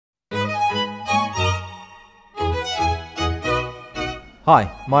Hi,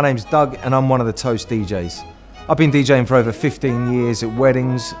 my name's Doug and I'm one of the Toast DJs. I've been DJing for over 15 years at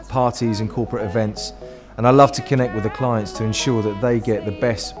weddings, parties and corporate events, and I love to connect with the clients to ensure that they get the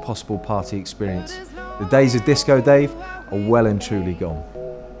best possible party experience. The days of Disco Dave are well and truly gone.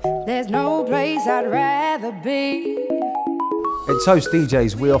 There's no place I'd rather be. At Toast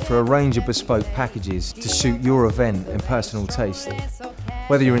DJs, we offer a range of bespoke packages to suit your event and personal taste.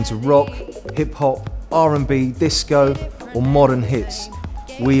 Whether you're into rock, hip-hop, R&B, disco or modern hits,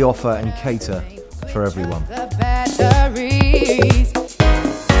 we offer and cater for everyone. The batteries.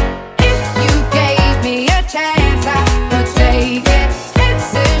 If you gave me a chance, I would take it.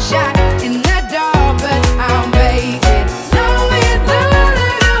 It's a shot in the dark, but I'll make it. No, with a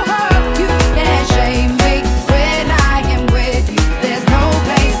little hope, you can't shame me. When I am with you, there's no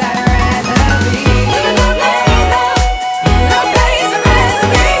place I'd rather be. No place I'd rather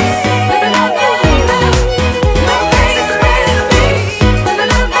be. No place I'd rather be.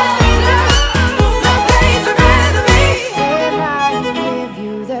 No place I'd rather be. When I am with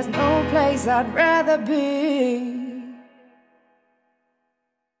you, there's no place I'd rather be.